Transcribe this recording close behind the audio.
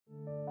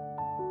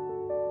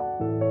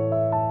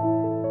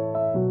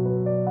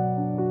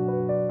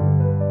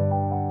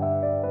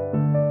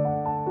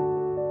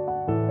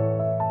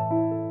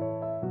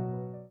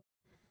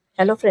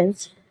Hello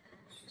friends,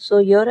 so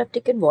here I've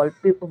taken wall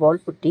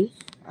putty,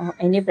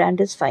 any brand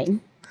is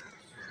fine.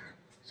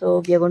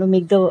 So we are going to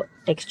make the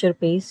texture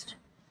paste.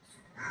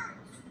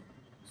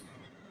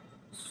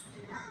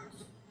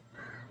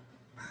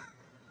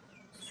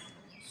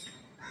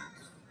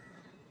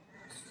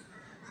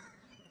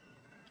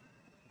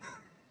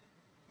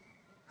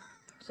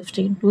 So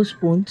 2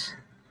 spoons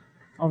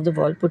of the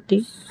wall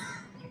putty.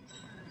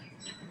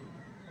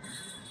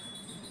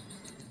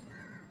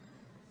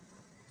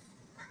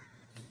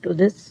 To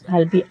this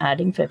I'll be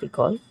adding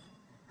Fevicol.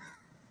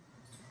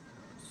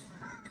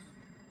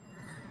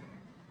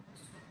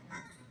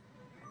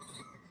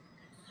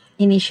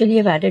 Initially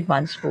I've added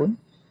 1 spoon.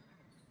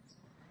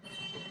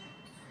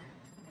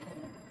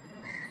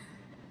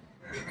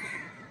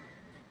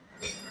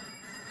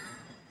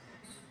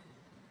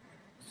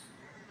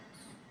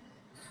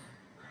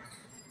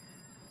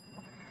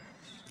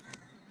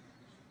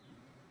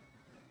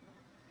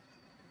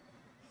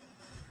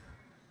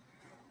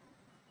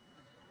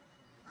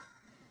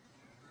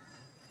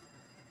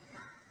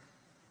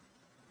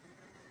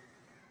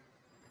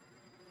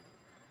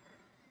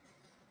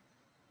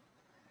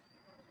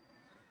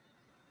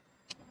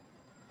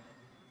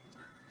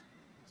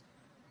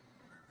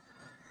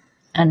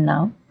 And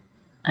now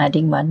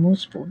adding 1 more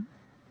spoon.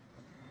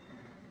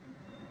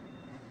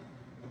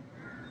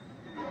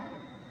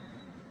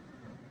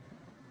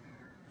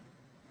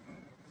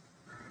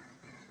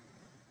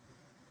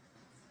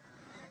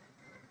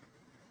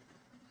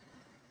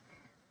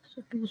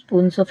 So 2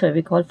 spoons of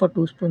Fevicol for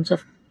 2 spoons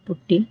of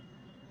putty.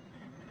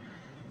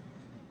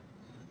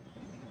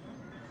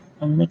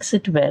 And mix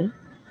it well.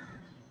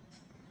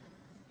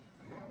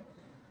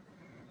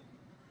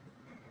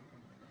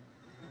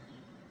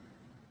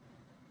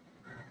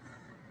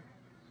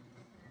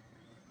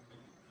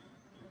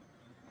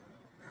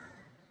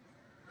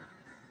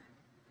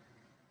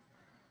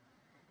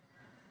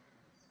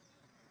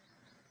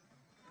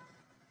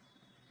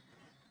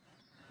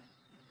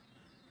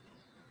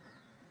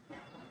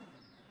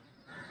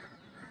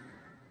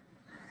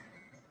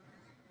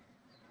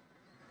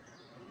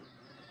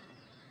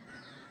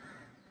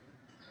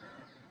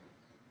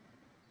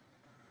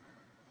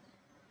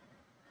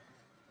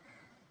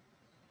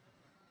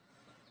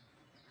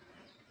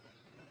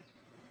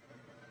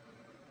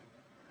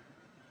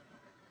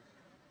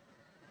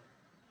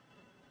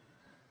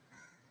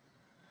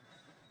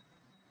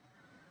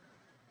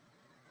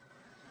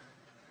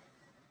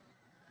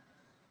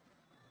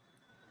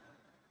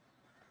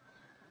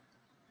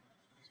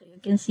 So you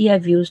can see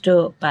I've used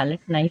a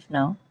palette knife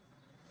now.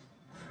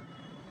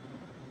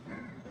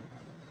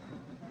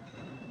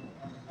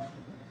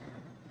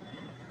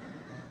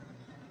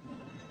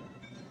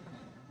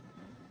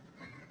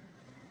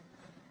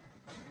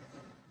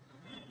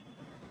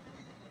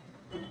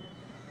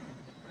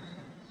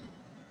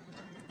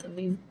 So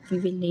we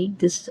will need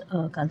this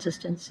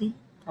consistency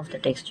of the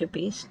texture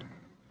paste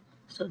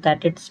so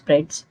that it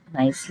spreads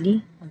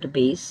nicely on the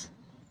base.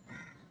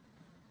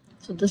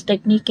 So this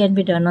technique can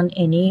be done on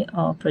any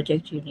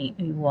project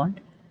you want.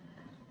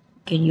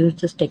 You can use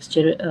this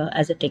texture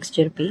as a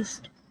texture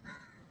paste.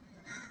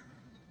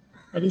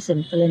 Very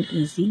simple and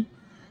easy. You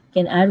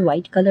can add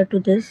white color to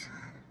this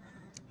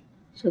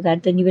so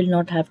that then you will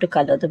not have to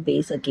color the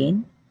base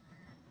again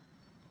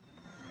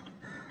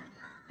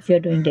if you are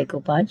doing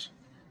decoupage.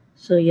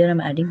 So here I'm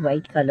adding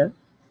white color.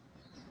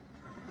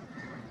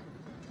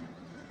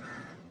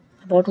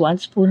 About 1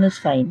 spoon is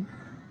fine.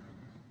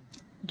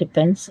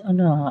 Depends on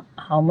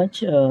how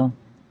much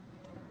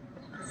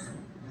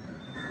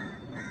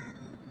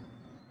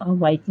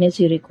whiteness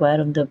you require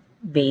on the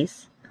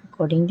base.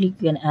 Accordingly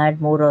you can add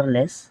more or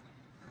less.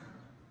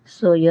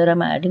 So here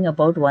I'm adding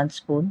about 1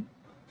 spoon.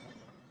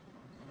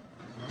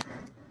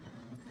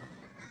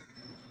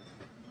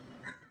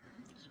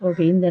 So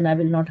again then I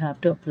will not have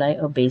to apply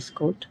a base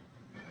coat.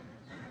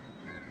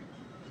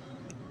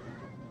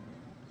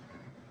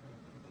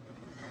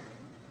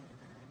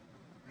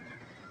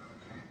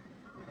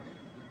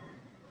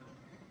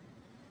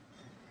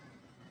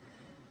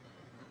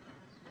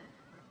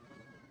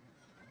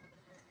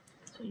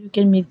 So you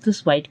can make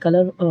this white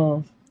color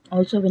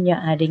also when you're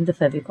adding the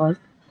Fevicol.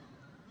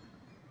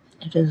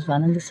 It is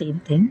one and the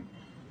same thing.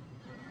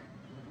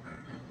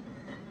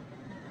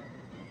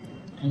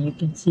 And you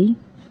can see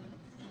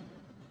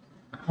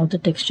how the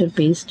texture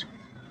paste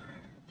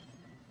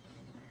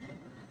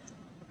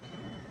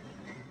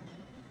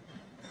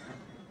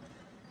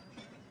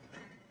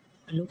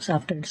looks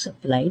after it's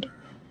applied.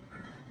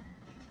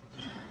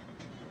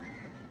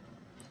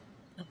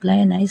 Apply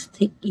a nice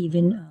thick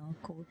even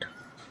coat.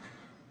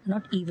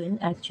 Not even,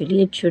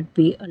 actually it should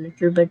be a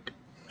little bit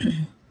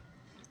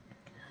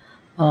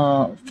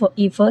for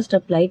you first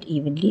apply it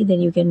evenly,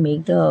 then you can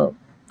make the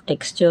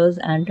textures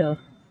and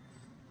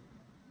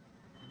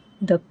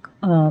the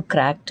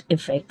cracked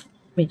effect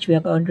which we are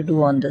going to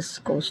do on this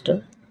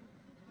coaster.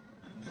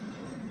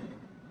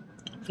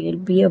 It will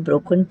be a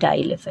broken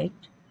tile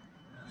effect.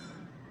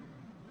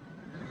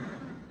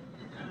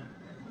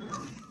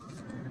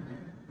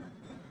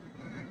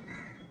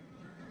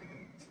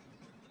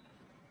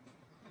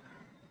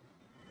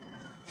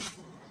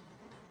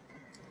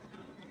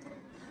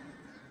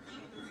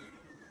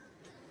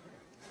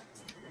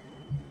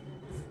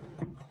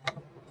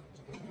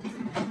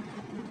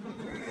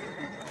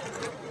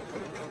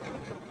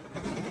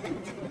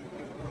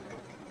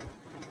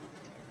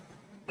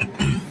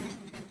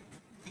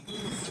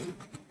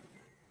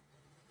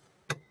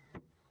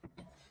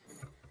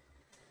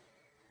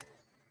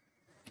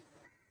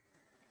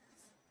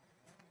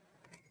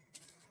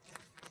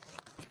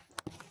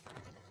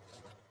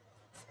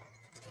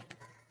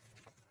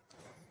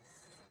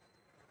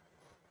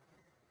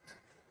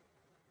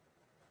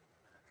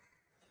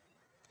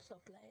 So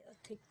apply a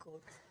thick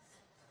coat.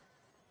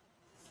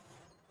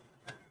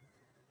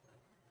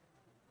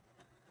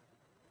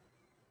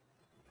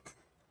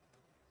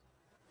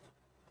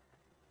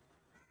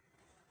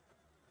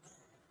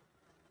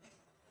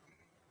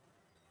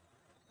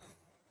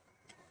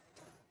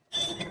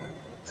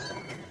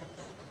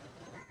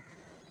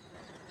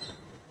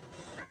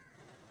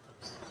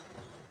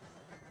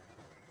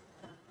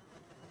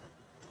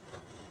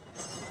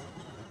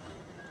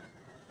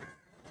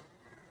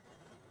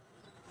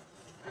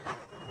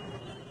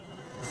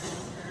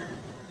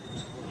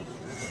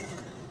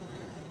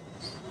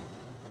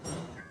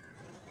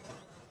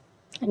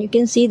 And you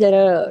can see there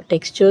are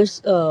textures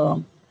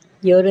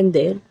here and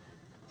there,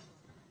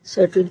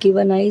 so it will give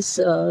a nice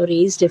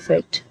raised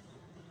effect.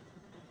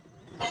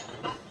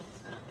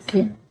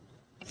 Okay,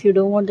 if you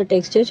don't want the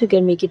textures, you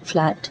can make it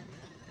flat,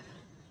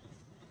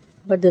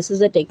 but this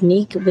is a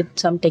technique with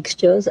some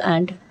textures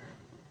and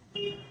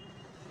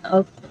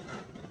a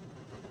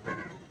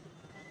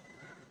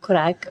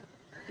crack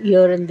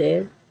here and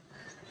there.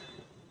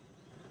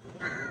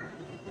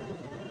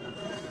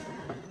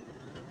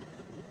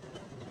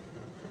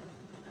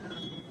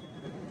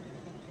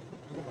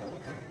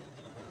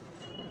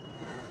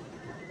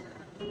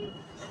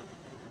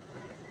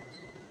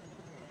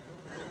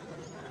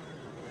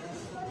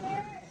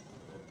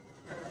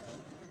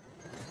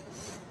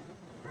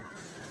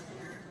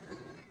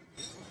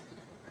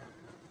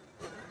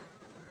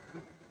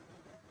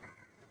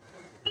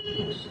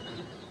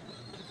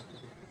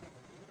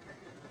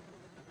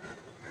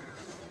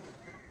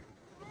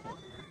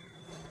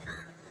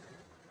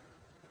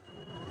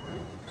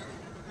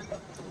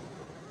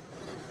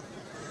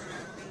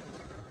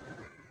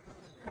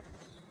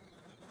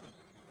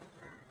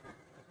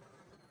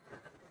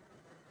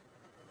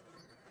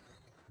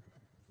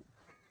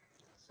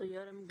 So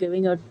here I'm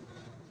giving a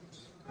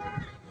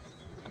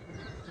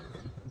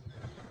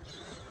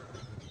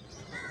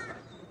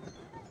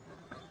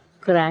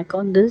crack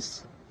on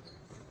this,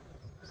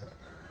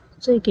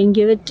 so you can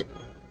give it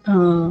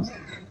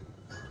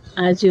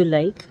as you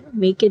like.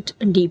 Make it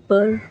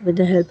deeper with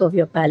the help of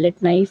your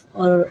palette knife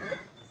or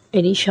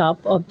any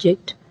sharp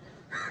object.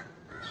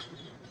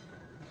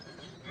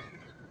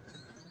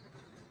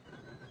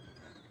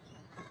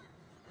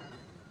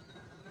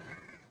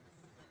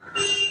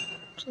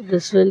 So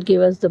this will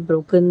give us the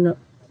broken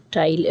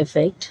tile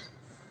effect.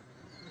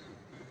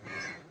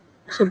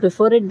 So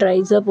before it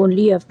dries up,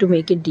 only you have to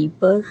make it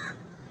deeper.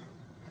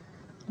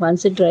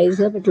 Once it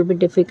dries up, it will be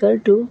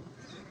difficult to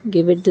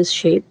give it this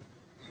shape.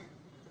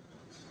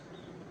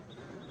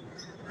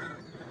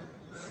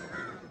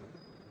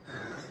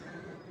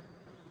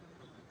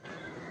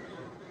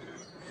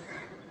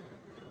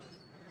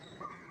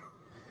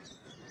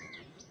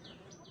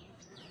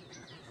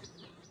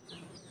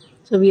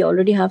 So we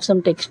already have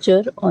some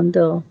texture on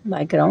the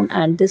background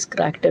and this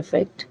cracked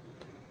effect.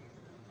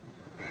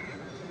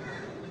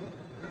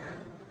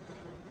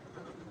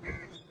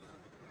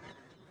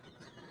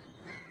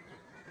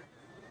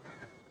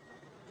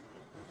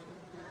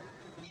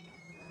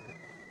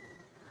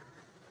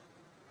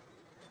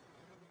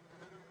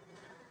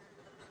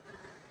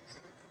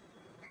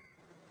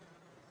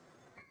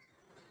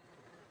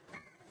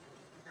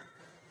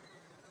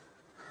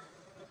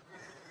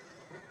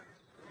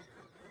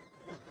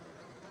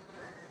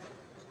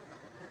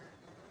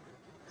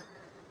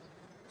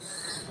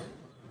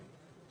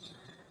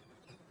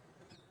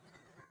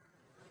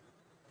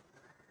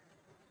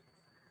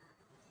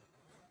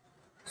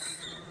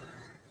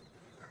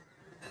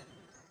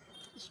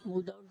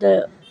 Smooth out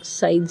the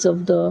sides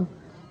of the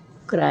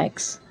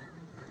cracks.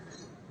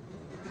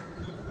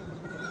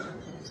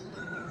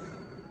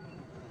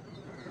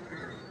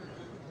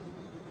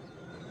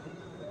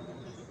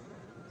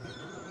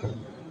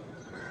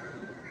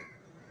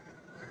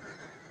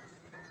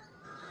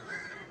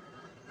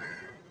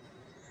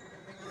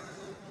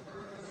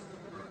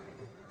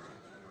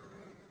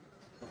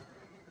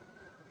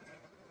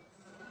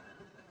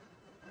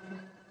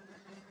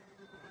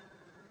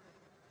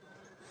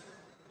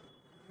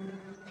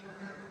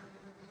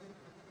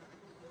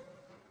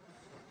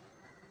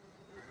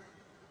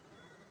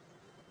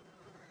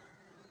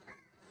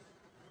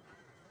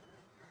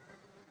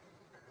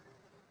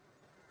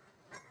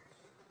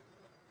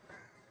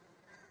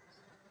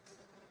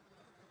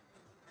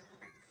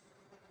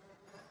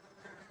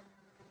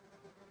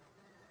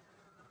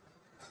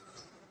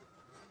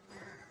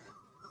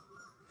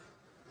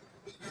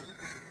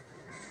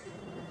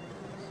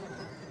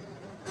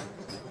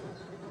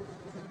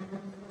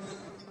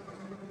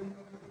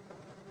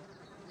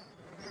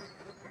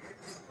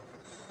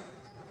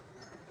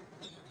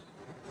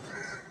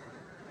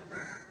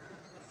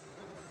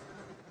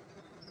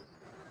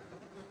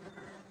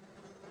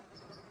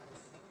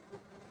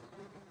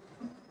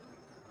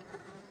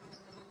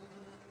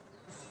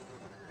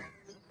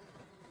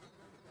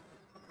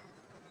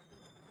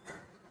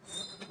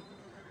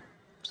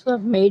 So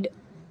I've made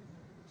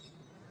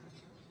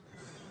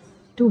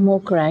 2 more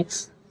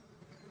cracks.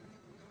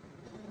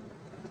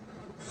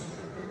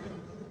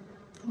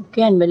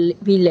 Okay, and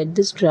we let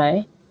this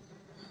dry.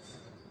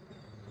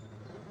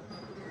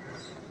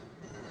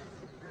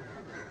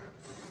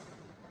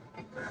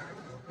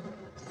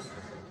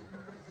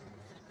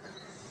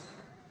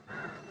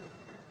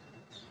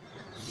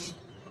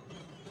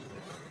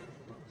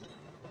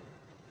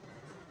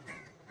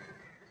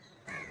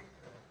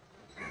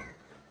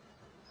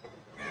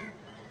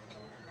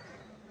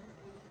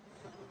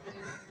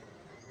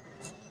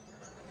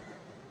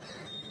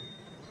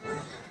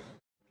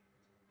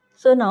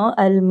 So now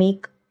I'll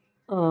make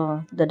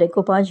the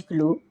decoupage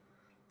glue.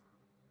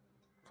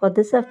 For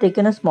this I've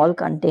taken a small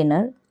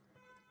container,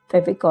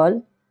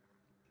 Fevicol,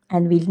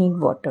 and we'll need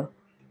water.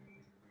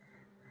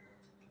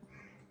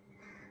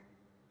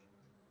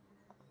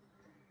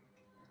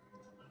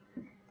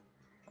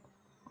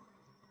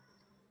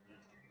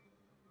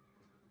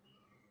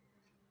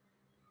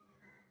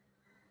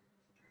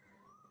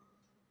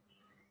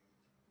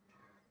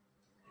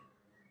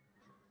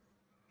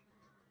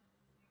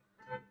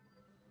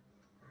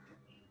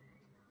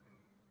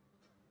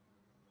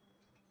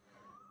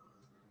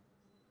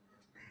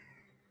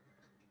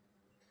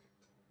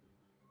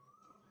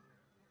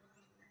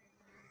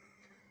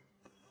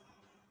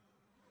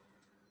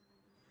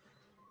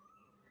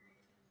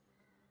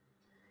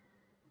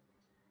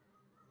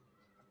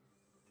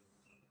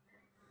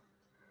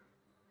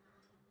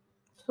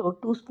 So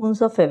 2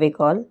 spoons of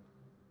Fevicol,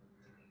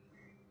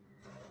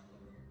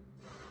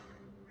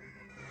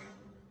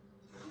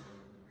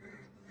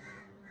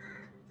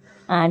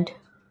 and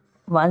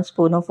 1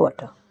 spoon of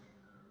water.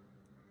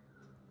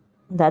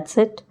 That's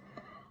it.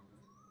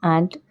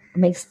 And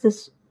mix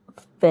this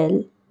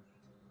well.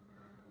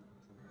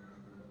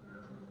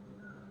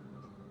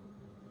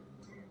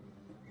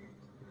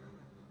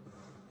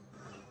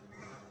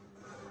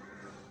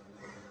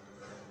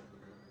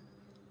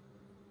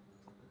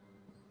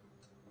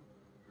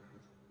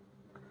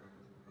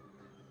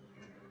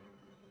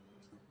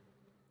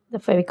 The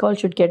Fevicol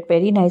should get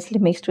very nicely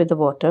mixed with the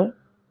water.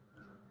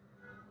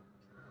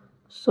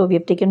 So we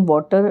have taken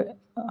water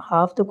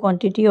half the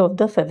quantity of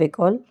the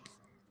Fevicol.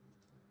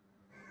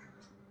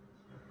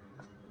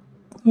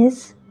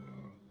 Yes.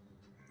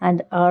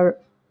 And our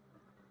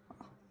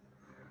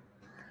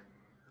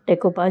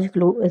decoupage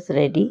glue is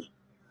ready.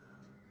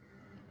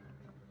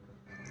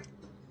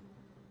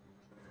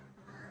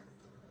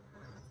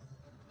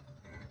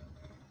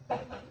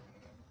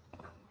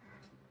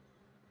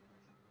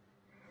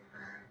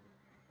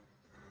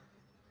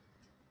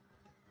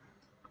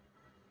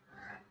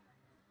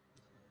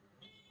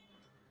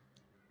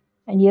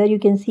 And here you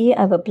can see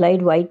I've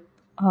applied white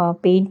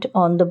paint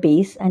on the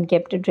base and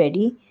kept it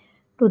ready.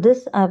 To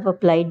this I've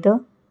applied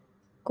the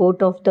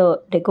coat of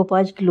the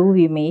decoupage glue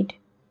we made,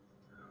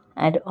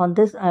 and on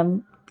this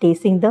I'm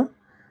placing the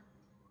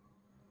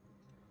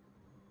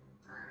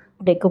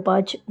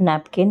decoupage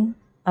napkin.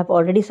 I've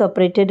already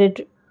separated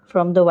it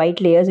from the white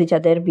layers which are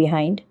there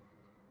behind.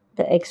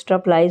 The extra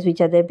plies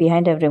which are there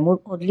behind I've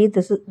removed. Only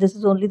this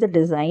is only the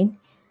design,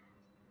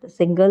 the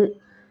single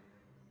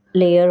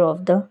layer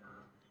of the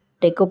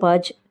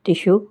decoupage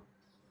tissue.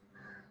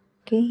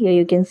 Okay, here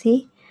you can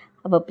see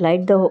I've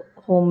applied the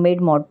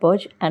homemade Mod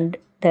Podge and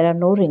there are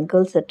no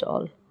wrinkles at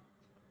all.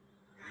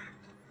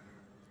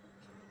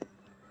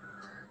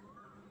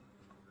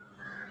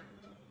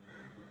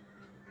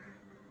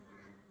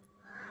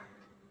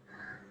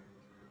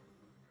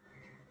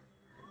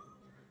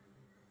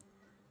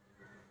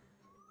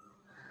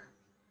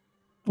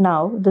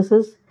 Now this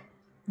is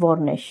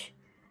varnish.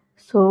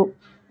 So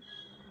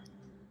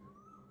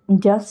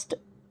just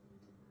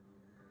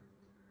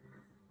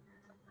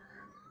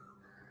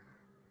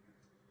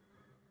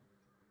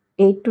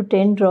 8 to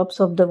 10 drops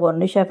of the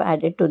varnish I've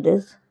added to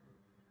this.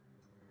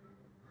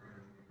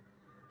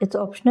 It's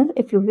optional.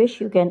 If you wish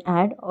you can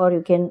add, or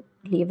you can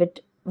leave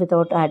it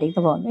without adding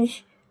the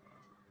varnish,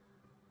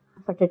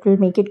 but it will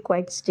make it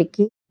quite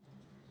sticky.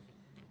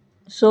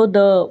 So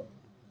the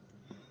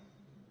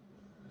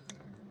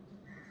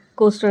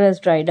coaster has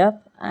dried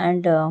up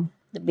and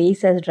the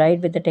base has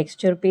dried with the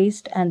texture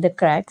paste and the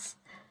cracks.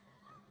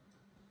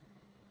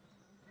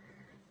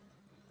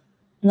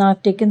 Now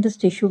I've taken this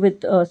tissue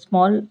with a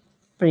small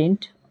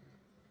print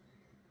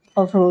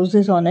of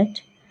roses on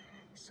it.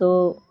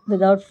 So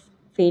without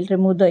fail,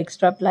 remove the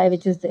extra ply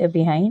which is there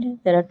behind.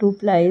 There are 2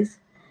 plies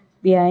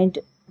behind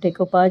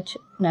decoupage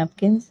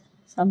napkins.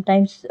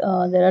 Sometimes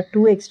there are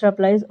 2 extra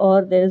plies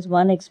or there is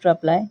 1 extra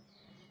ply.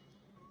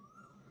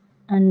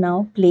 And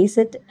now place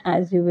it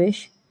as you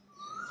wish.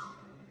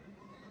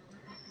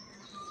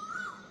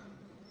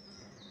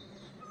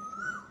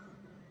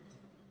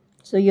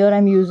 So here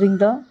I'm using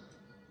the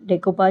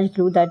decoupage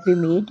glue that we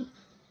made.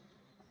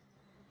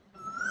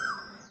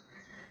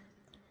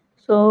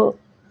 So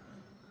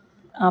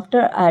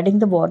after adding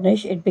the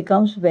varnish, it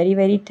becomes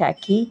very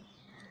tacky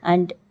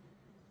and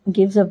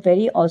gives a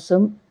very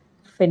awesome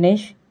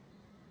finish.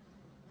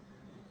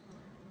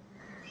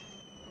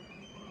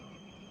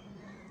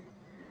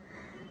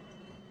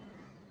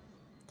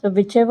 So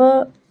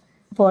whichever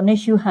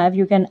varnish you have,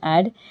 you can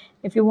add.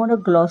 If you want a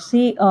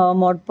glossy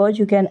Mod Podge,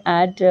 you can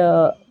add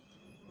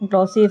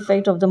glossy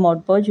effect of the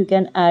Mod Podge. You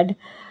can add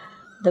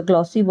the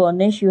glossy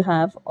varnish you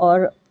have,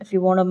 or if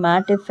you want a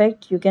matte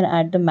effect, you can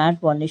add the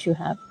matte varnish you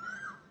have.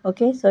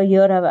 Okay, so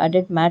here I've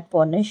added matte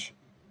varnish.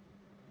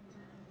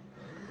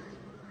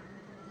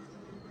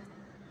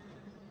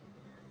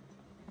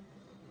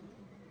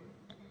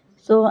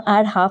 So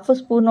add half a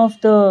spoon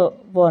of the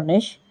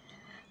varnish.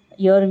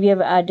 Here we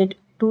have added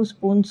 2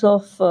 spoons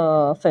of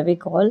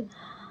Fevicol,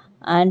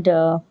 and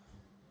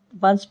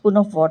 1 spoon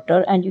of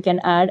water, and you can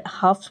add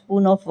half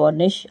spoon of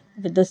varnish.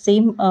 With the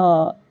same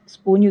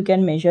spoon you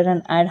can measure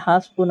and add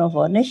half spoon of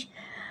varnish,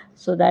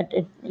 so that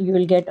you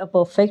will get a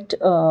perfect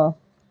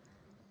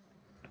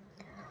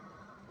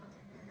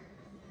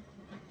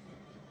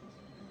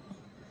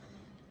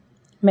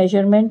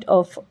measurement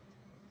of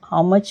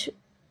how much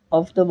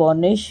of the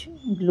varnish,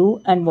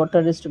 glue and water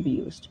is to be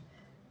used.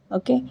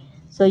 Okay,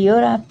 so here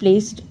I have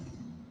placed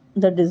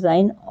the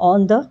design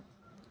on the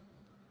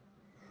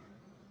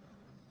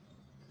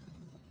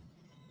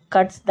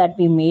cuts that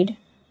we made,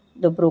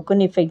 the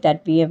broken effect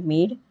that we have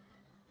made.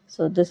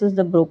 So this is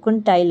the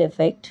broken tile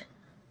effect,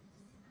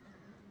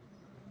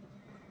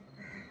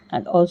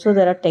 and also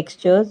there are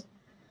textures,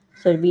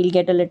 so we'll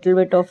get a little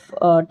bit of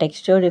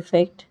texture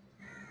effect.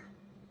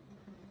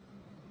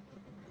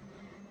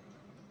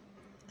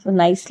 So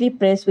nicely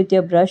press with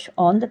your brush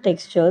on the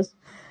textures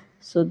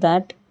so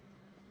that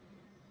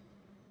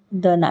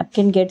the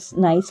napkin gets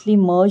nicely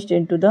merged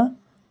into the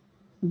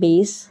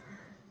base.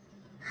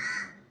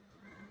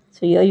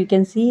 So here you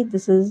can see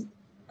this is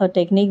a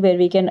technique where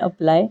we can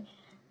apply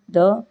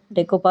the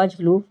decoupage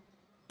glue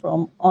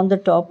from on the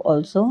top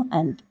also,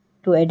 and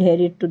to adhere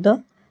it to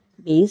the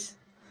base.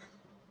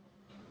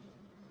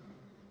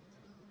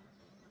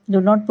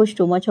 Do not push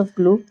too much of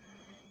glue.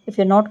 If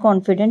you're not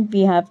confident,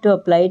 we have to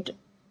apply it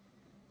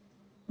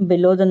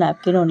below the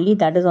napkin only,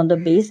 that is on the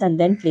base, and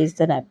then place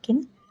the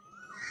napkin.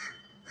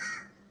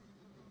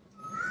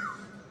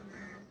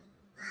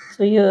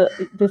 So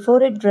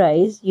before it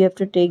dries, you have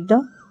to take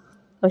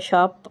a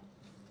sharp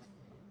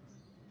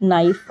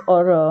knife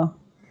or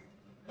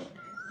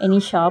any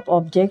sharp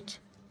object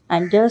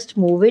and just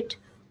move it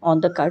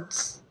on the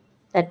cuts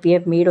that we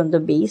have made on the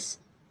base.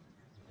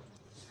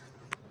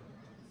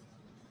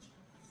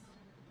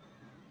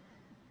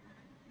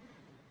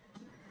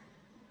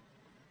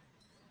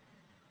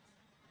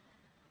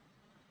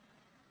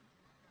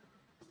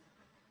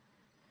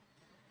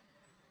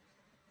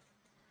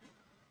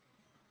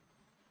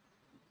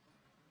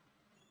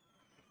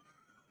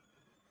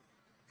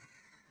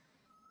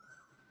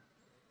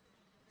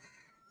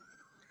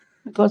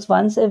 Because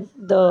once if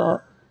the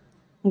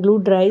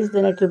glue dries,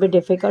 then it will be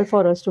difficult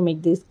for us to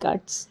make these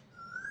cuts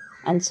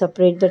and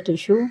separate the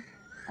tissue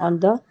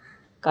on the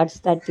cuts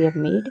that we have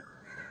made.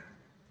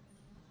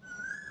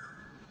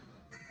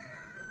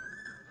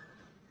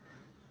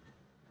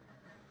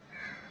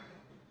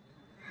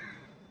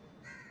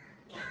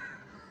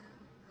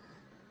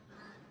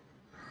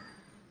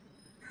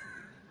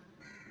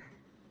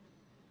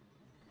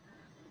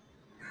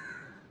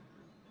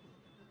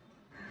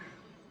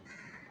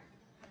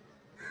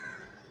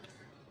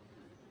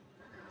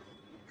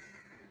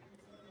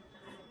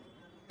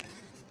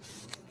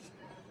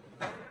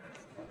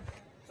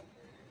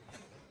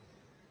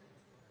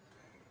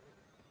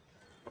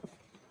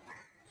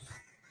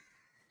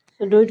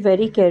 So do it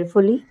very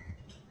carefully.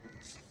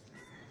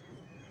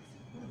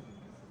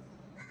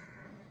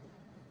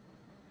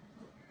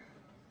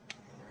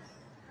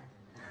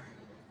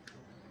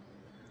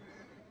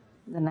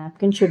 The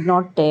napkin should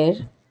not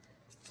tear.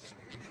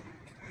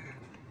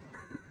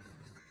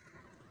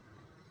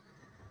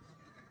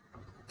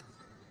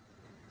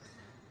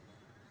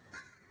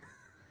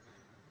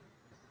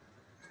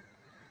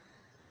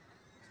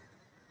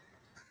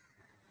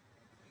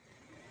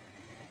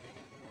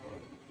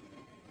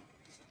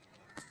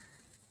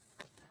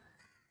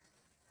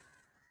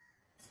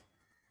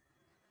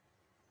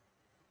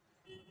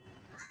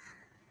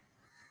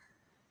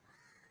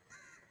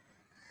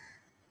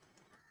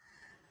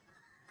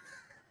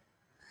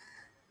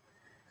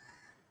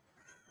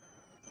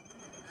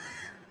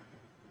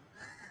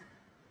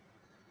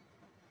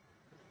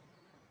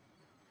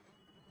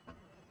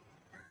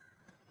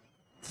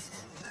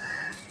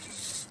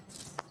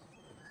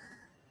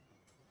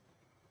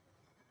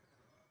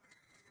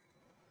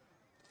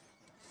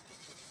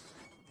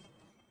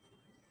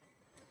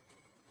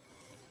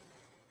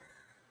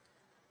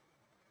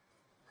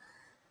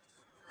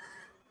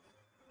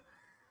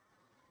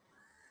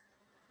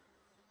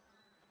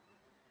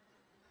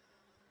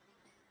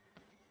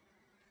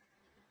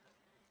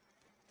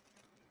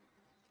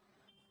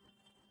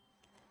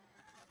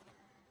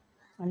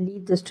 And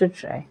leave this to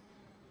dry.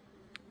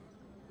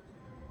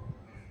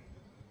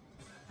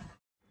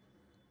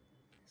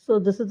 So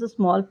this is the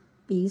small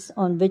piece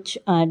on which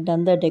I had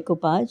done the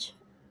decoupage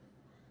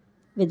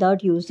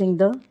without using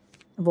the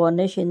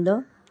varnish in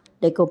the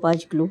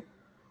decoupage glue,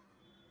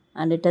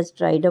 and it has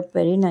dried up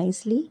very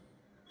nicely.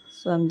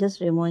 So I'm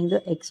just removing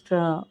the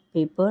extra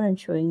paper and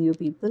showing you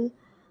people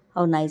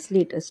how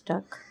nicely it is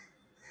stuck.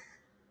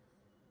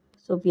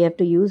 So we have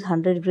to use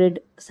 100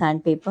 grit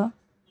sandpaper.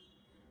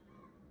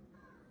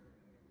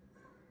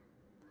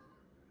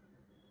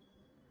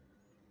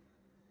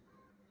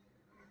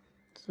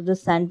 So the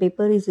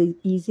sandpaper is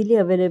easily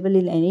available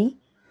in any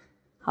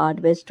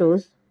hardware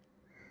stores.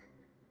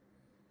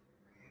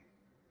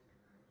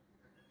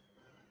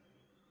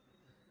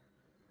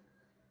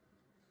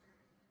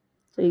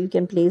 So you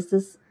can place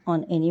this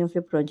on any of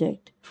your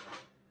project.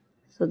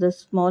 So the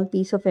small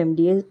piece of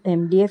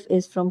MDF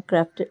is from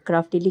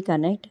Craftily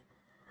Connect.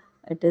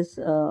 It is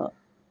a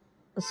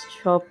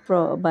shop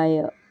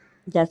by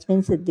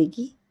Jasmine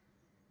Siddiqui.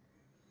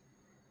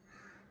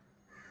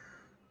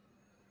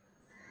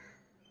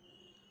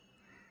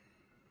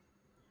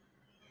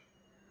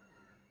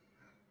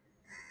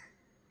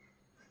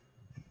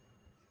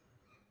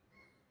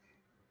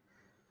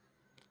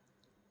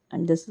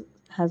 And this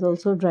has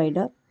also dried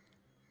up.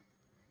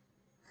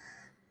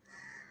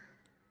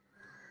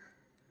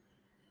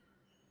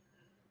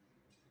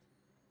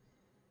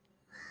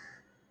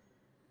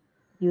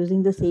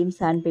 Using the same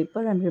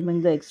sandpaper, I'm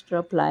removing the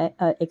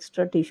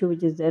extra tissue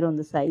which is there on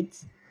the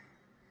sides.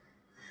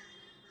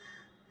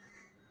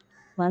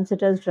 Once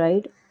it has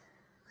dried,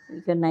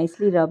 you can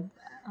nicely rub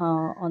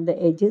on the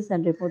edges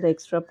and remove the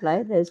extra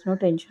ply. There is no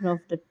tension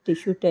of the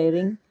tissue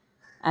tearing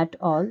at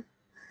all.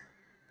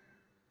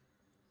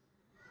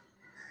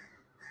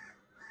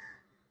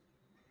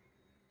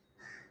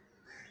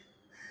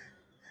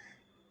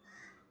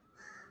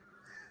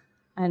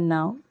 And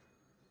now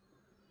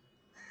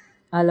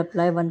I'll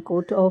apply one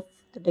coat of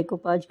the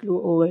decoupage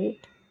glue over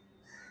it.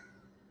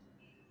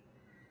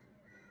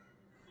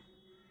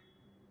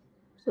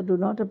 So do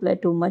not apply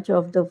too much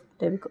of the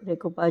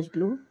decoupage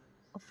glue.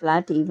 A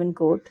flat even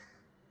coat,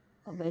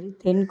 a very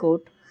thin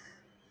coat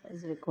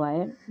is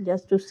required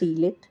just to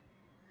seal it.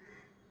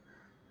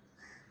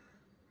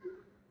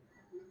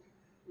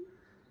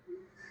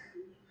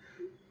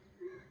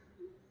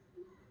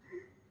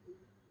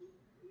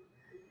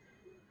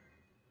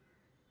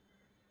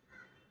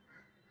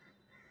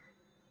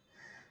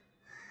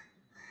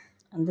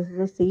 And this is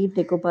the same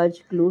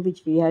decoupage glue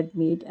which we had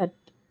made at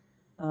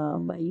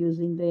by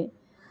using the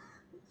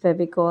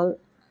Fevicol,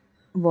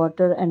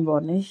 water and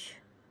varnish.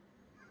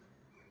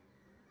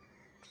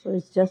 So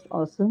it's just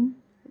awesome.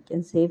 You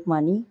can save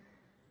money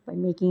by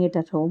making it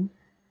at home.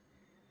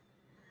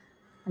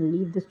 And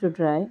leave this to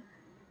dry.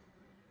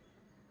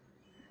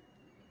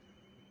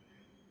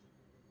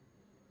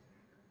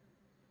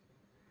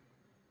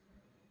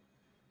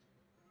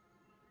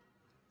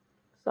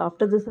 So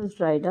after this has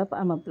dried up,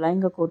 I'm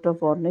applying a coat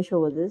of varnish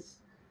over this.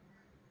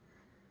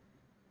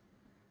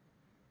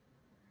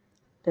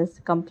 It is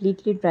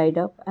completely dried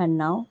up, and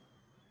now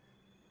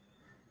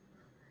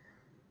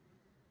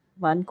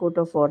one coat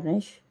of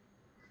varnish.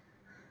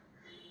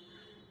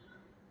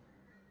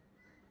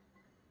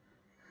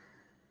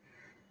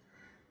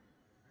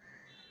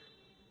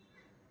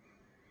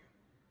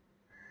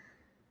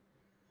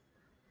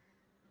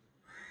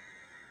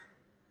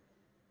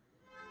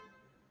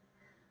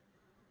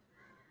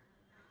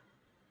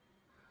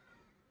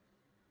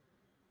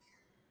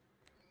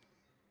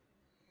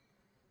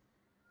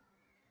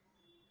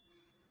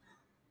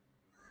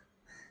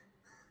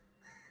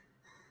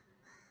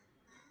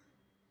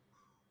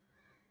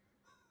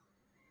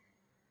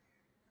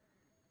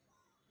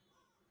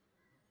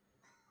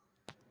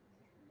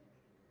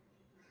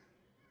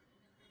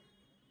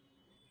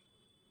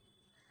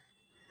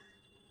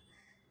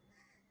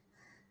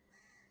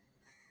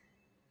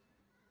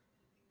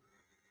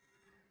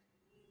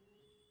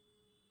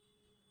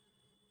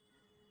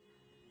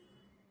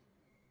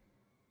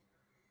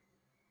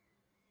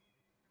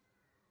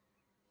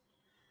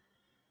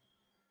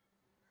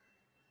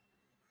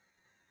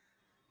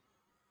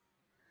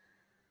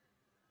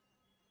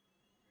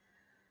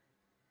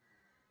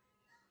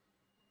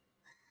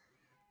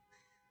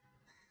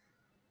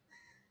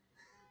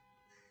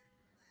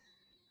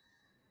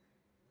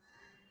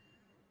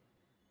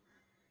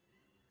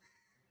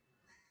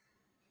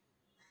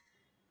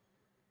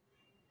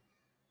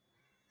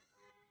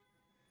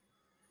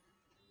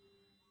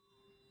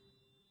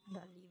 I'll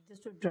leave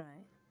this to dry.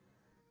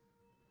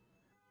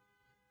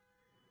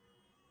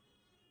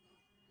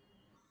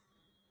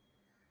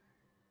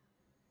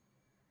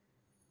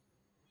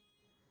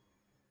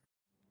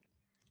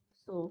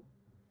 So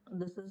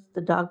this is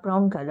the dark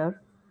brown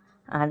color,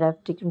 and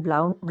I've taken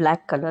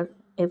black color.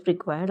 If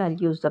required, I'll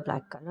use the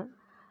black color.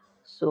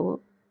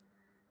 So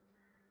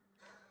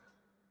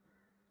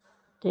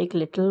take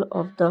little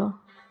of the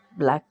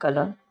black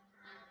color.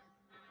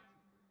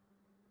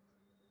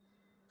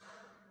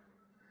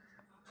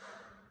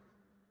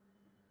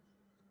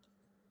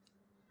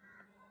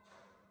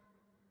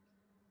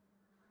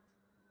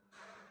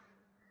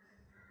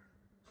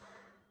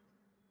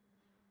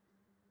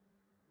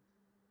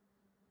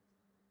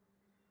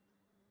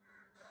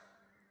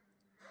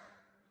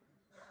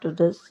 To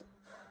this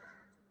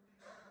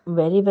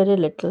very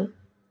little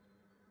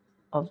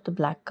of the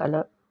black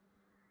color.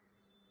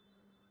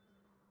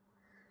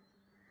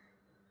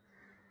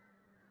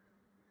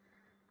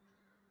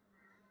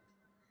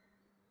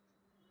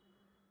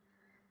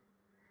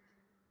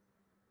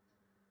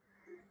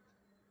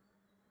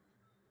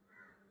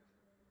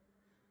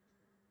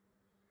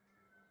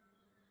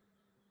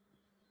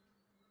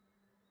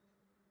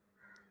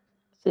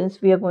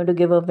 Since we are going to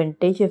give a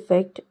vintage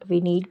effect, we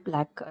need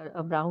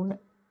a brown,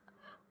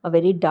 a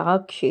very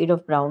dark shade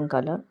of brown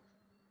color.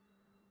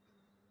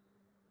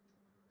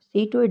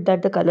 See to it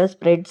that the color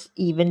spreads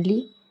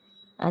evenly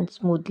and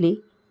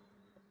smoothly,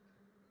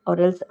 or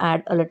else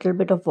add a little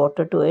bit of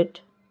water to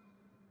it.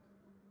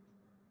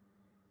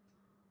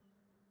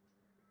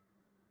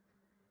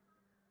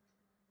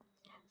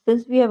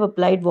 Since we have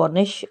applied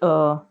varnish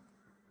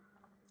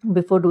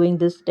before doing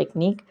this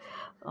technique,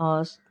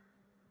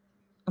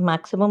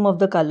 maximum of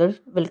the color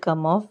will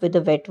come off with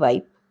a wet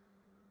wipe.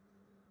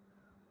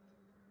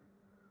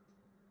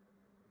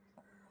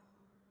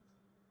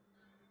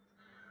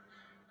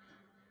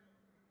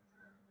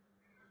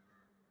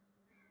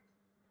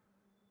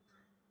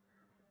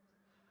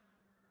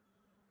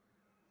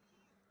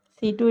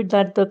 See to it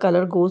that the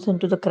color goes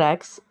into the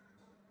cracks.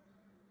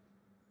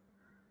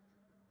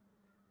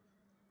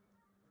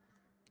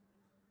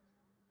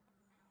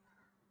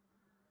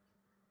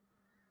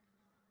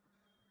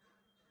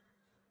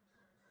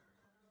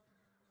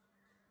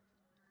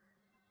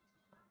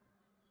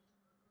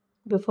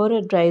 Before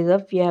it dries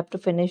up, we have to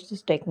finish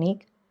this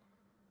technique.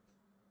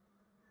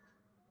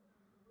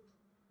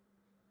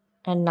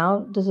 And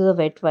now this is a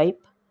wet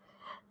wipe.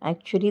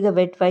 Actually, the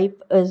wet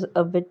wipe is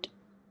a bit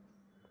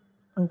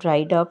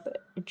dried up.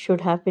 It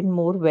should have been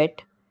more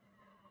wet.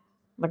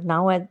 But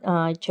now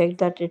I checked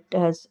that it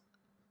has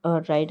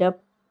dried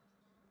up.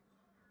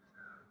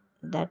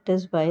 That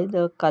is why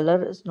the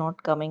color is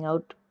not coming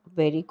out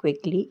very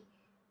quickly.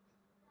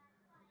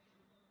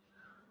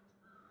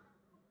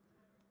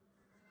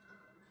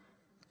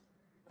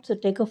 So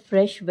take a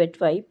fresh wet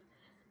wipe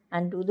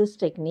and do this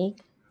technique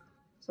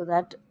so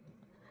that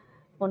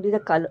only the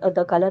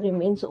color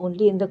remains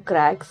only in the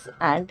cracks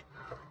and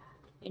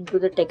into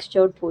the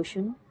textured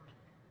portion,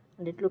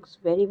 and it looks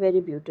very,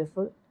 very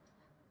beautiful.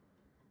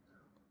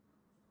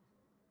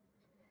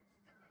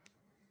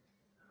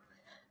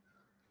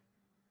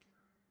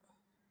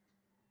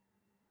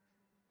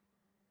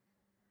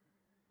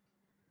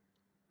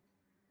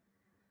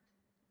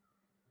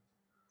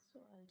 So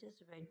I'll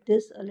just wet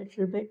this a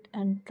little bit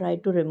and try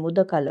to remove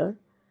the color.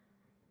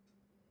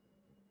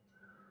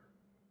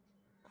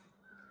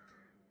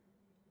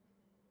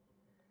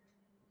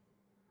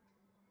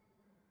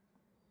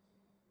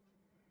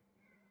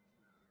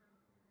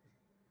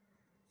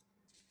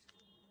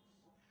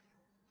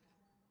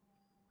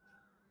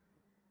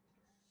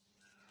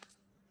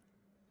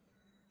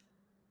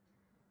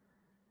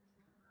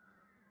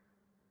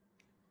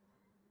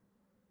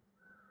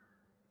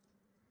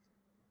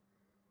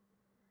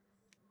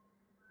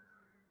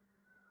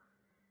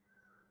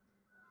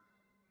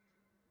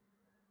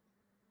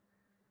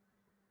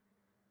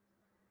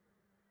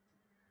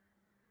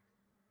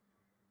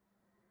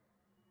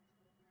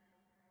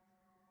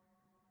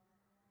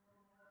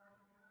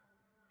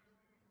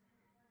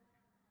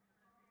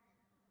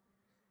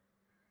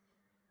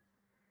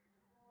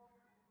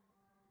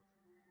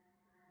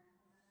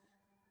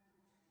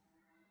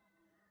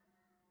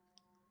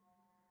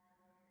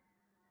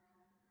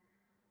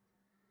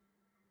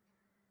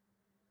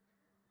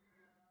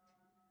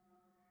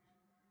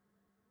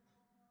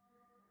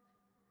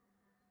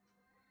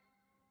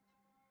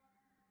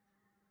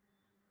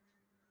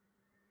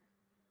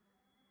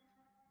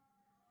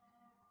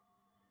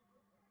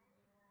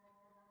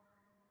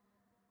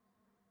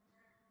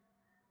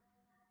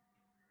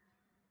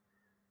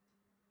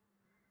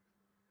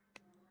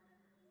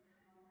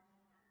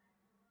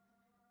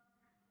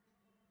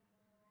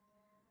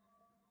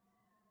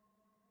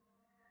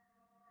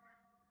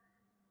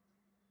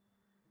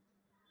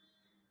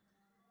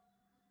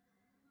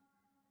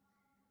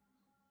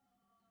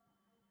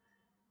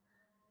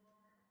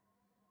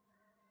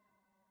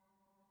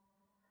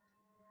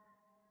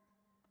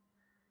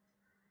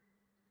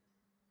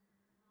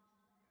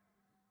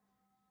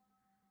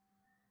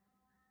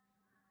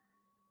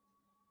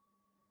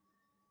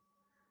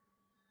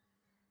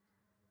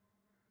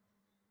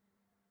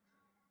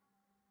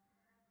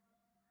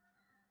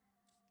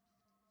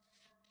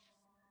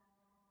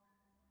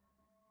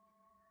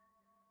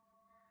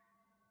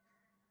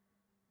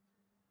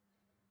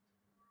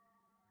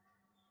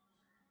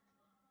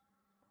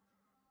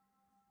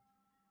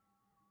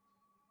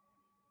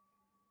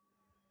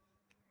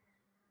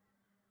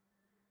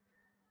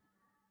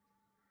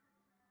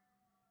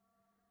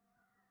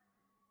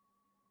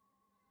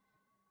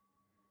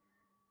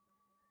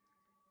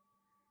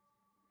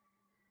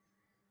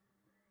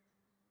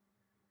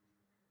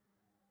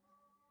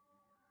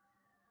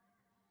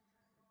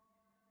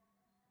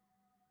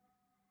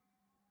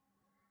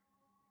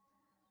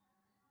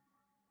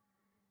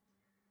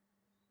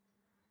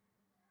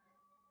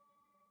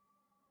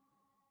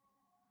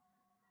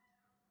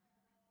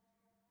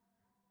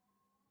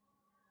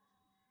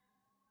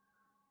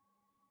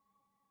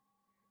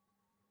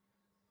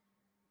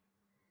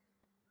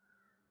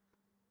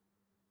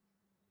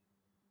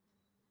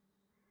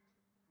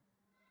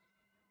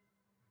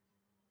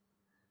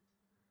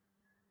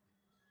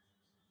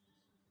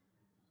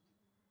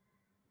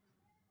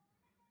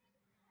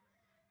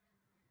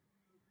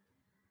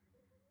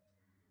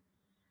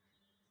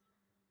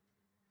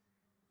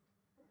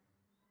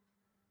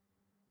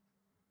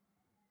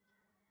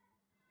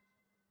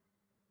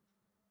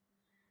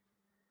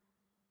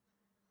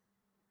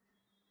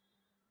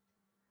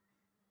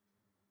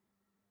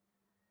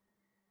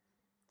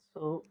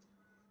 So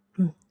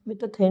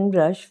with a thin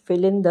brush,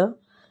 fill in the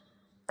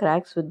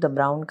cracks with the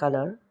brown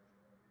color.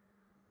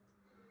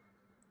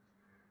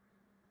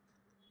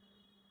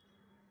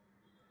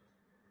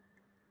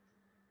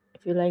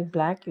 If you like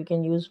black, you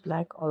can use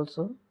black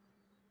also.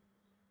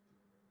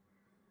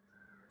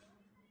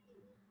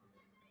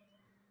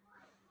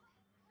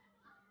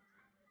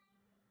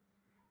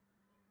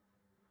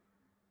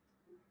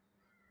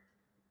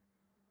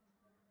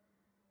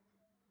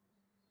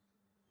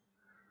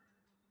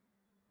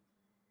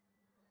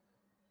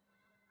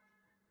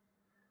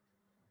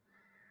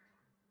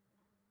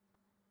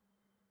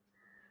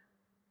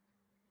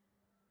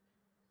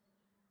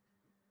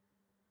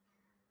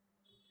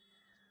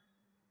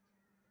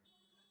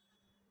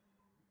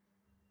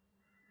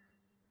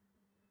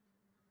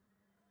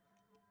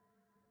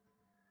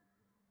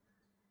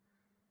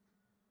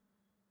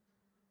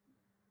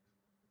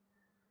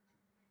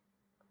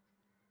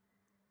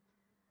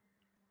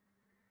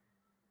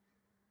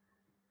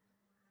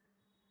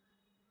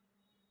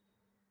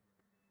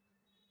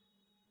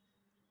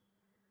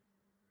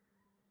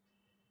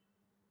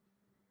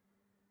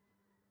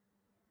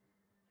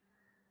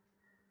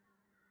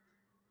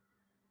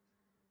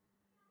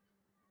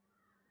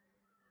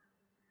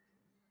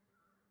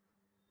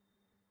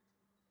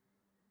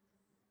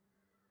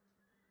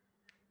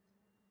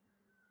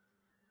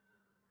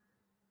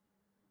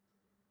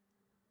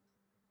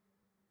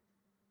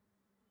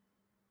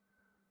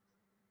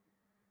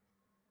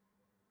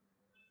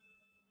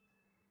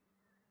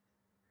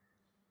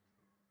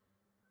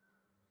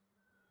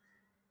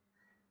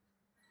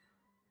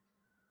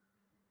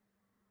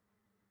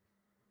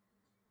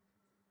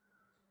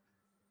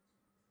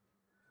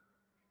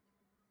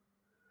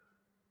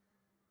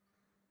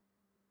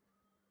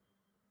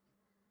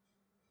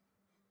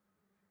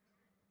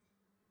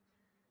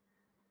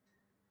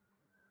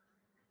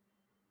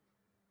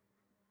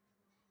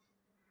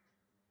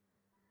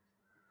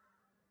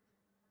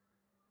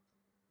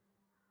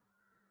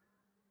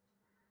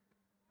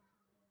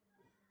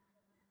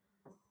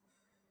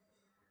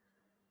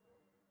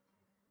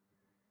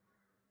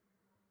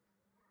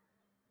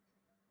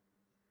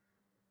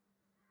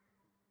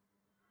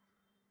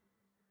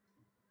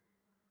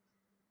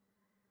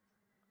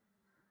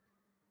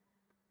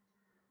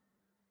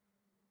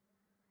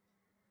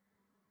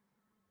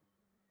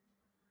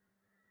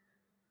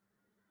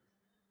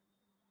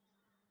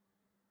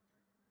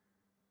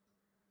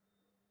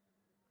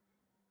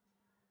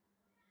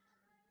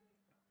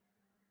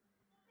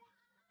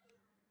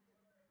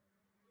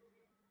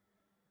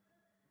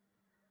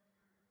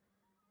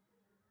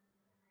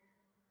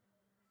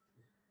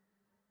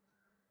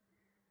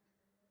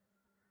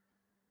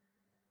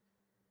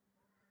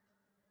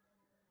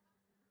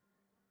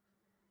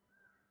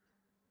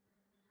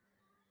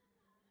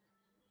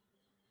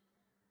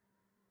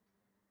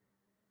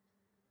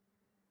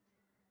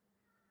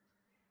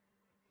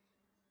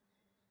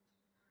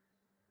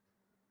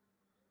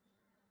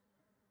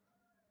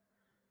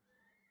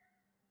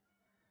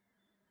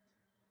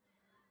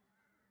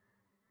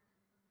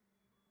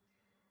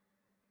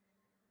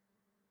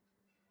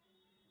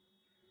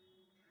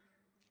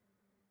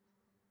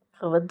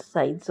 Cover the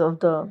sides of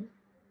the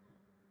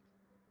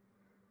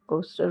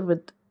coaster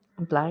with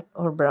black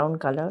or brown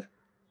color.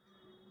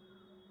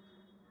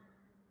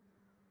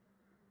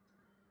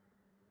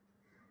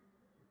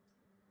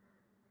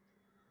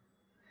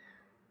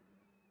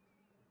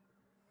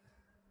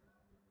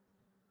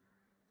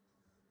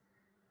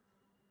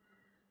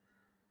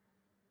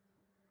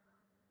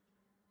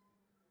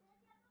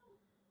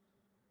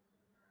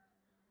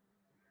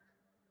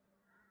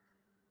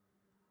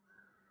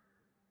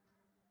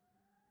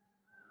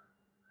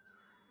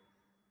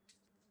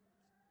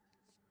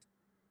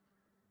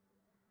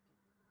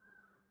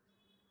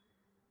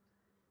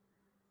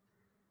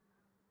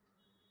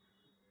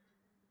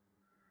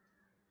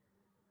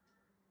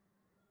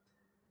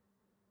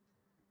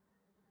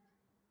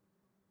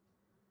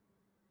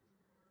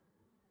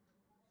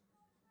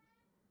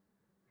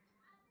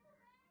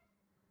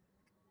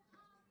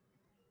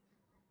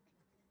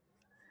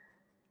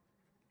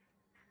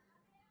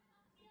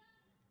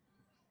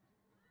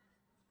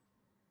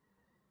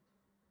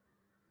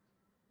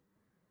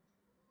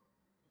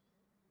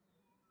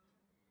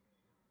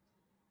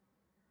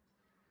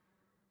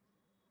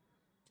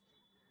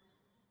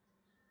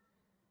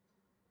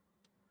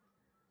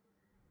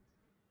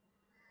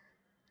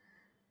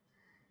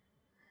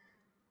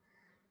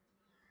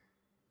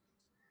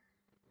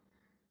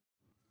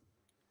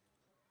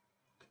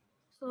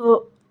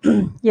 So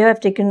here I've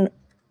taken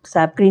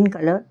sap green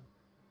color.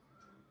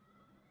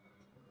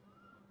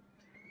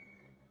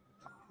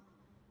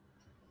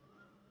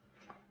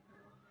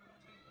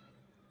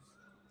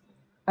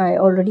 I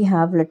already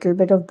have little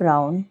bit of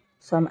brown,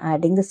 so I'm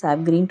adding the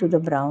sap green to the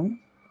brown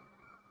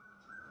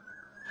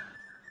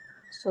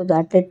so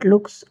that it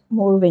looks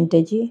more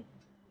vintagey.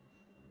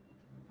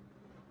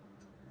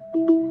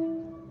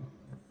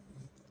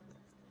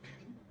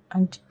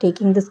 I'm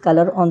taking this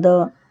color on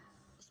the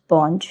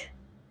sponge.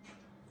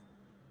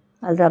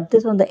 I'll rub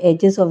this on the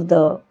edges of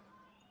the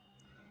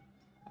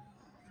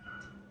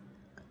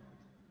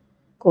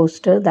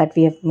coaster that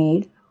we have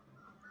made.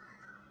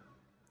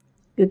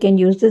 You can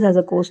use this as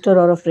a coaster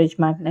or a fridge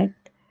magnet.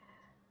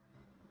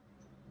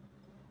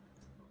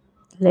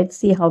 let's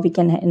see how we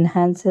can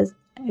enhance it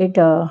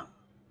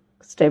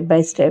step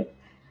by step.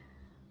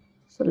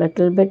 So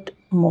little bit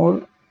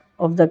more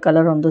of the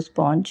color on the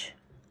sponge.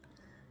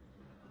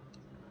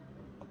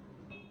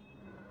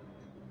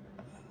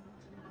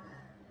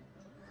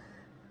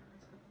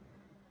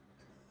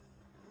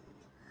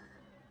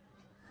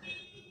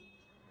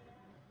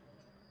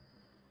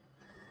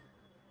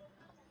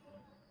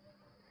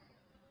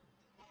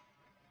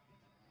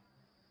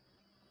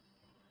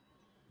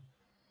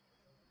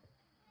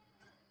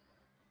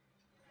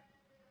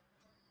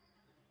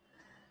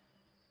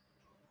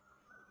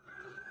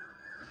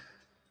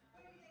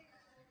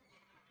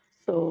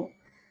 So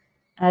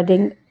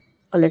adding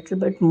a little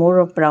bit more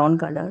of brown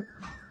color.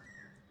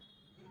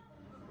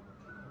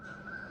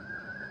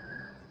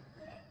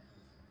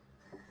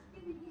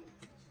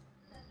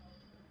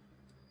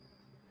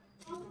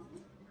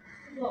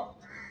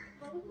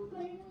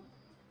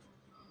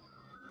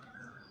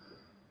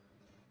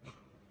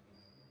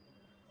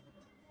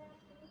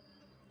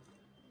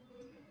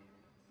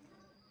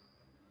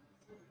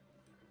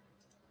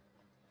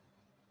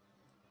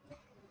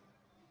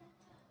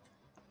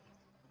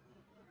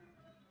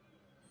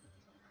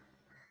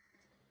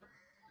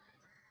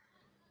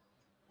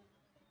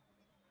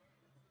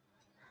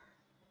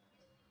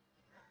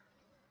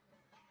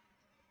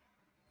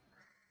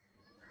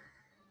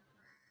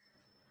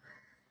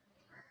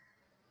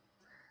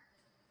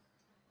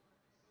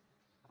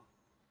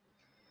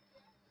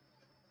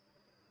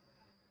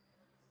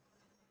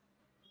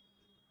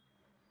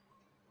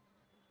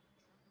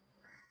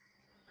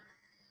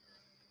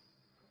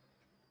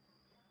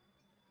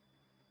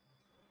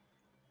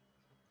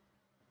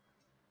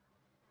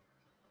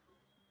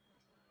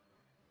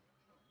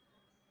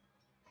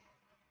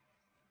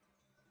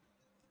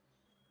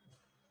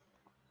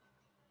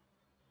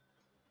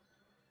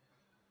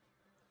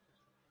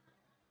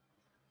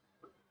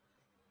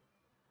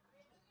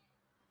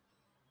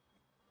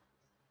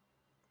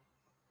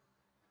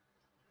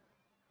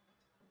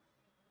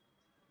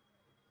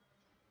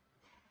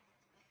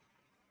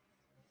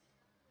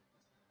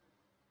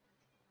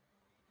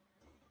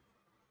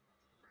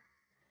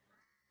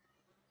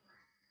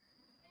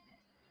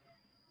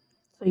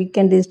 So you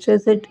can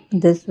distress it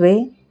this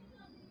way,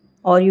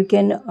 or you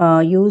can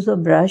use a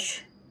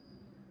brush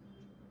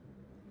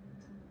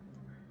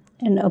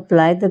and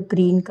apply the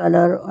green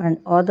color and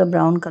or the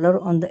brown color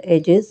on the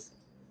edges.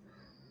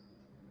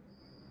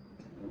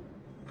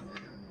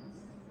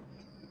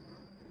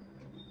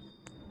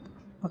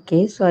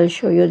 Okay, so I'll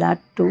show you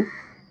that too.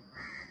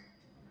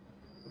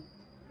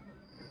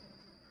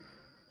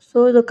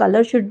 So the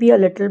color should be a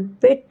little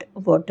bit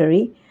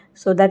watery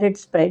so that it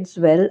spreads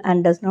well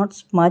and does not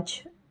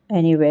smudge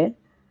anywhere.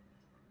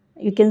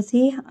 You can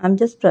see I'm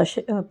just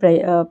pressing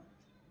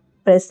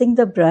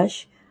the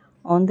brush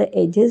on the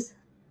edges.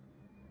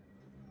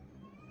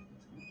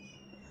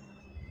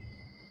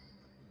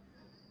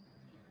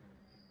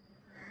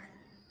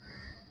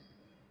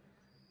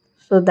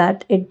 So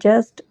that it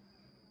just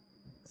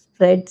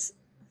spreads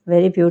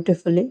very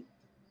beautifully.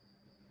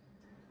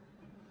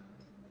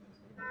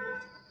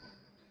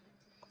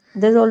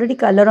 There's already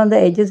color on the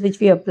edges which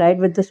we applied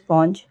with the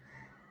sponge,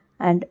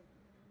 and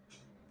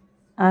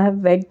I have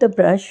wet the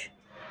brush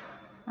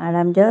and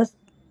I'm just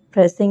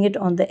pressing it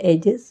on the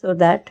edges so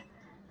that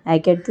I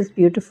get this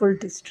beautiful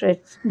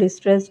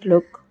distressed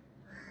look.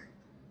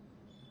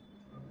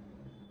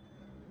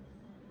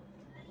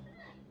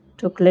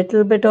 Took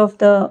little bit of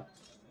the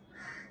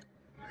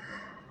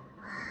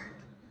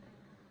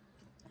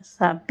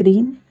sap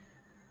green.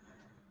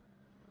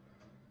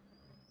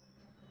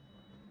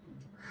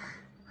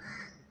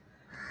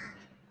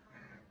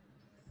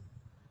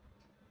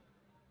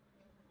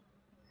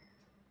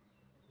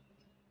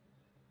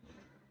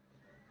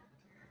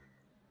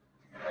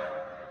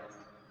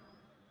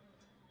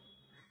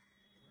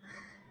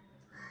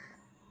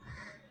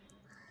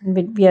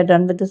 And we are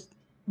done with this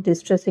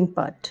distressing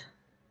part.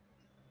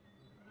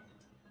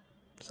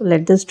 So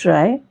let this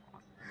dry.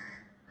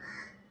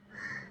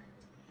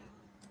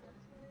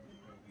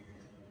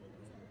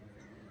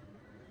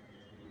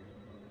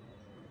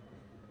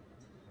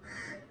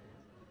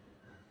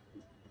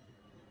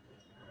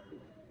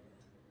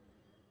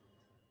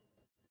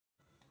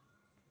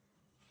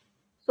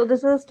 So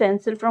this is a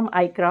stencil from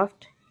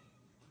iCraft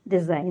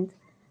Designs.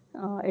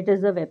 It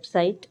is a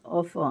website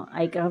of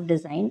iCraft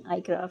Design,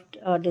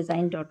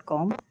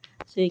 icraftdesign.com.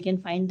 So you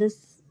can find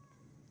this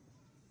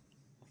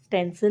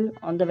stencil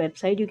on the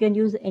website. You can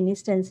use any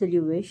stencil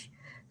you wish.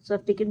 So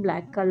I've taken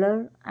black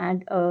color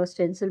and a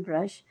stencil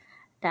brush.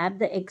 Tap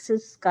the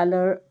excess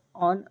color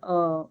on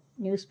a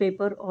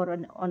newspaper or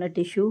on a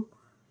tissue.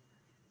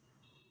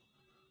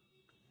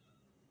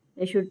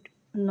 There should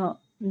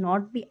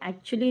not be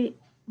actually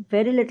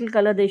very little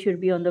color, there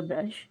should be on the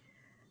brush.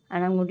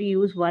 And I'm going to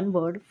use one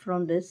word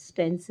from this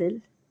stencil.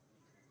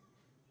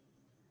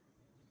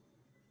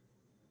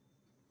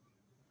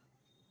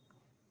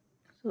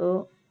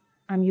 So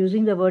I'm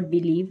using the word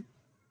believe.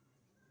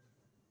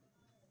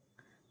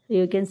 So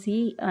you can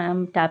see I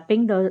am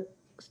tapping the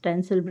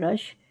stencil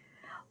brush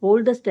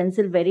hold the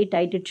stencil very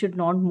tight, it should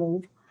not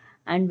move,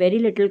 and very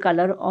little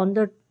color on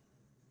the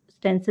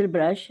stencil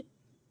brush,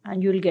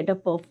 and you will get a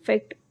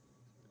perfect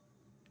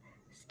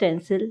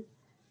stenciled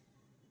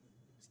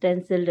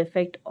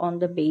effect on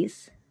the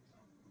base.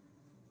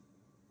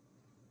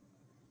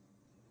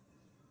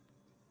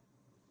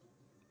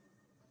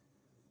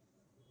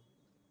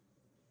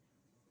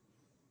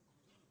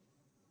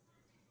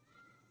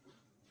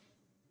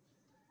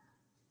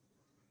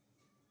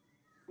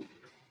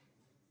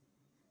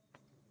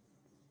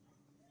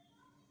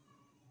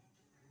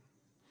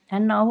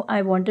 And now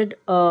I wanted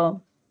a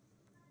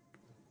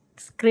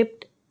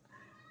script,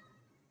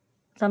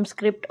 some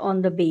script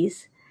on the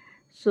base.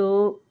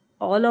 So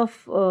all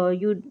of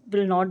you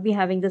will not be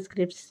having the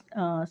scripts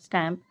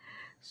stamp.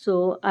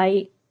 So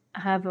I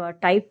have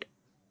typed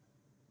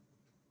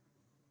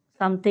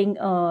something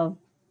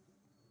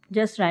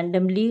just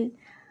randomly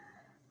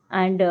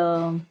and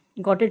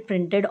got it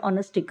printed on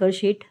a sticker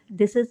sheet.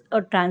 This is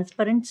a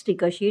transparent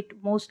sticker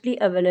sheet, mostly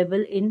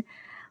available in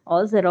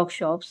all Xerox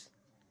shops.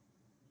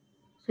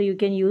 So you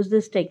can use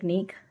this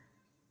technique.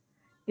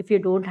 If you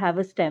don't have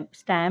a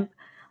stamp,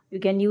 you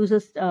can use a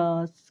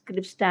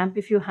script stamp.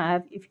 If you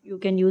have, if you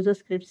can use a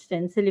script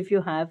stencil if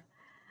you have.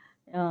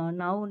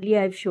 Now only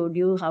I've showed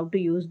you how to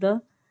use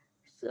the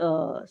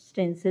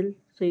stencil.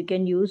 So you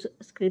can use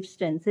script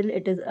stencil.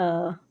 It is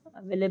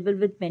available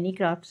with many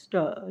craft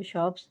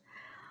shops,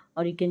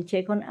 or you can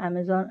check on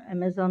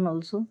Amazon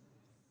also.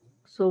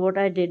 So what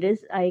I did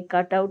is I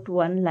cut out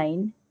one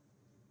line.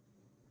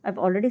 I've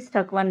already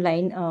stuck one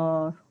line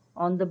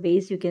on the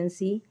base, you can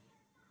see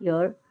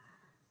here.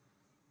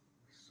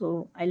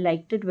 So I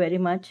liked it very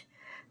much.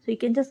 So you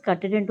can just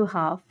cut it into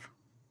half.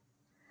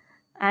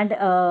 And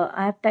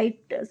I have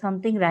typed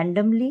something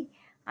randomly,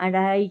 and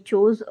I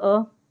chose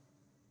a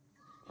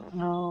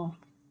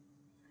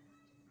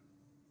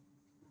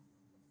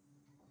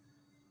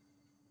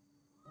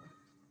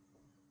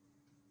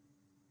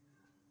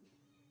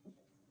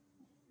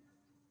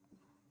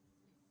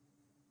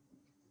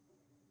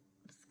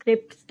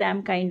script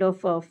stamp kind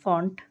of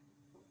font.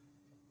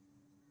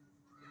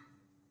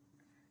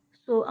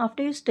 So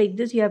after you stick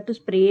this, you have to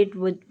spray it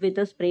with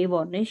a spray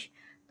varnish,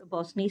 the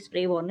Bosney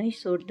spray varnish,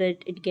 so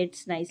that it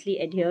gets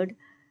nicely adhered.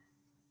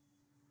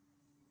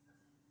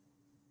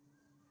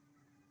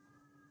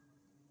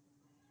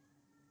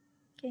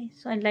 Okay,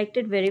 so I liked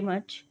it very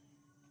much.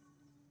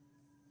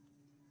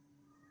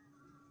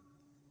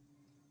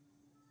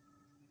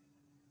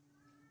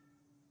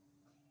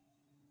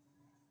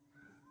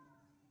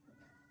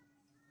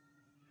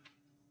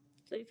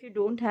 So if you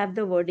don't have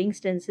the wording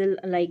stencil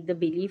like the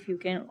belief, you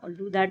can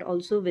do that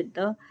also with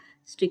the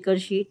sticker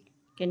sheet.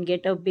 You can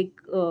get a big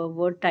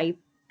word type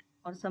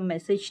or some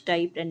message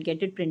typed and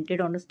get it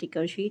printed on a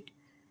sticker sheet.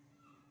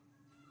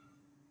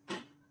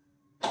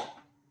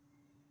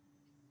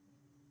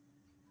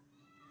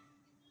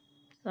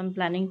 So I'm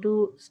planning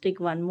to stick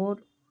one more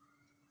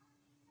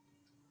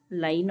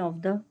line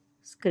of the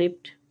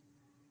script.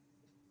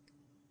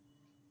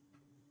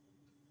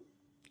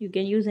 You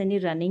can use any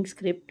running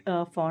script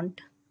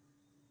font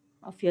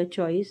of your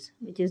choice,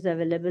 which is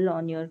available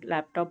on your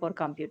laptop or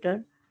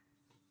computer.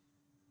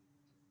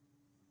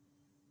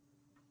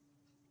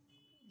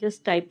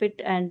 Just type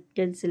it and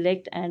then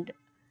select and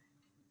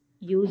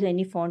use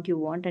any font you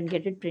want and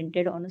get it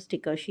printed on a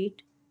sticker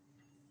sheet.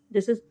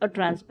 This is a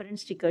transparent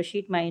sticker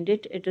sheet, mind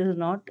it, it is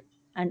not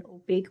an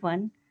opaque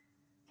one.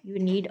 You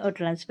need a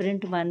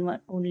transparent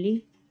one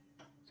only,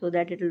 so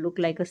that it will look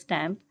like a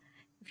stamp.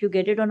 If you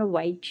get it on a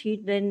white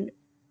sheet, then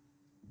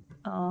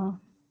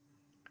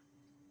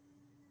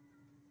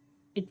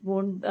it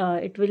won't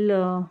it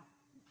will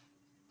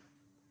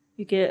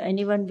you can,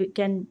 anyone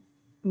can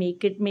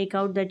make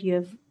out that you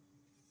have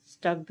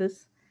stuck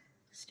this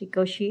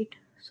sticker sheet.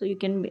 So you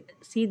can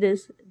see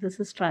this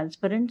is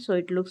transparent, so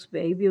it looks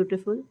very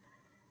beautiful.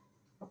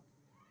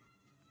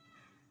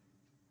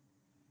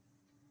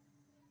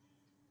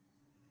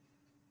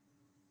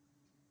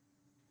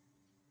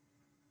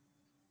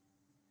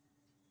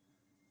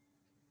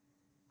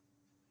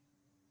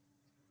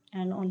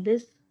 And on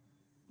this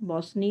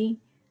Bosney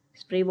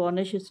spray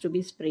varnish is to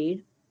be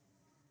sprayed,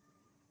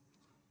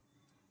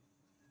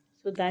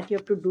 so that you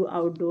have to do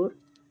outdoor.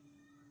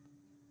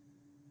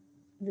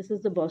 This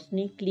is the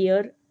Bosney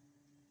clear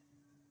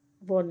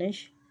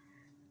varnish.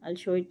 I'll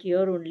show it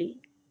here only.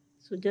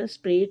 So just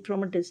spray it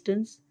from a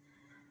distance,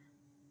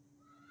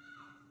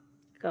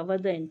 cover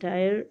the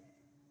entire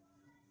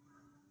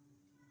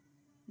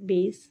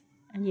base,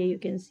 and here you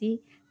can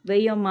see, wear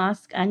your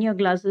mask and your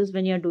glasses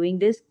when you're doing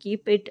this.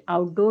 Keep it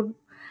outdoor.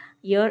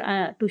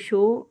 Here to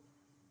show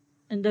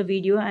in the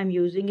video I'm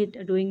using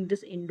it doing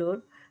this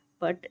indoor,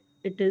 but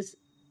it is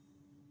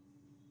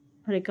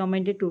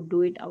recommended to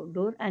do it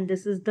outdoor. And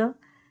this is the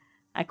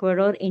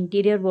Aquador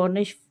interior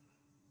varnish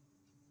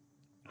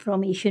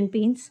from Asian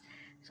Paints.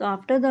 So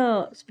after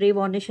the spray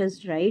varnish has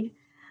dried,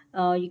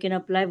 you can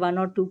apply 1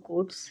 or 2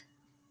 coats.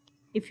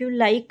 If you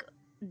like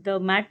the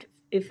matte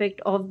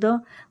effect of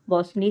the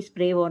Bosney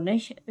spray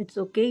varnish, it's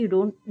okay, you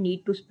don't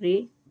need to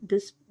spray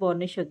this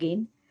varnish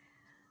again.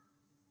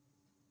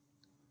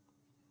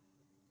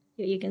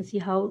 Here you can see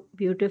how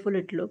beautiful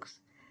it looks.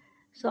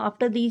 So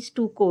after these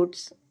 2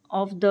 coats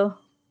of the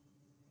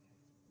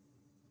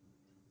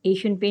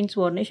Asian Paints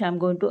varnish, I'm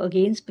going to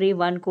again spray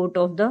 1 coat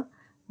of the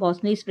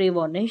Bosney spray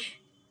varnish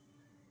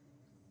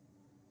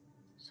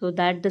so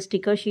that the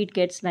sticker sheet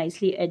gets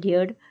nicely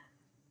adhered.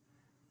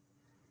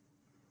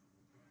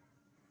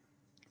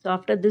 So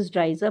after this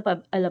dries up,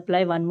 I'll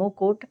apply 1 more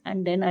coat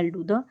and then I'll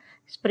do the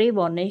spray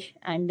varnish,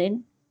 and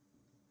then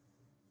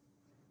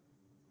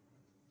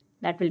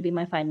that will be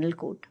my final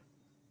coat.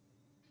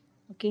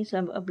 Okay, so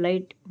I've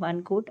applied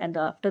 1 coat, and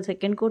after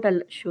second coat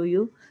I'll show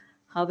you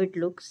how it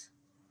looks.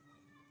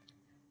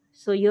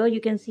 So here you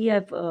can see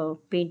I've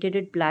painted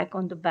it black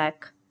on the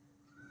back,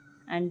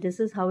 and this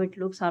is how it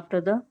looks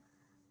after the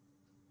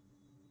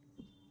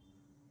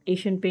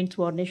Asian Paints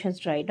varnish has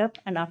dried up.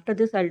 And after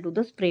this I'll do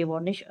the spray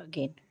varnish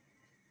again.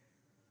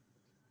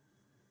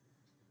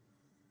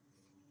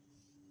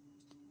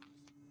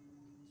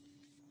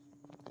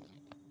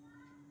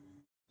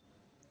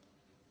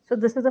 So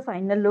this is the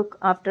final look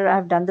after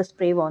I've done the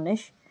spray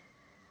varnish.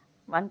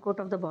 1 coat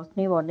of the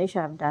Bosney varnish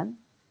I've done.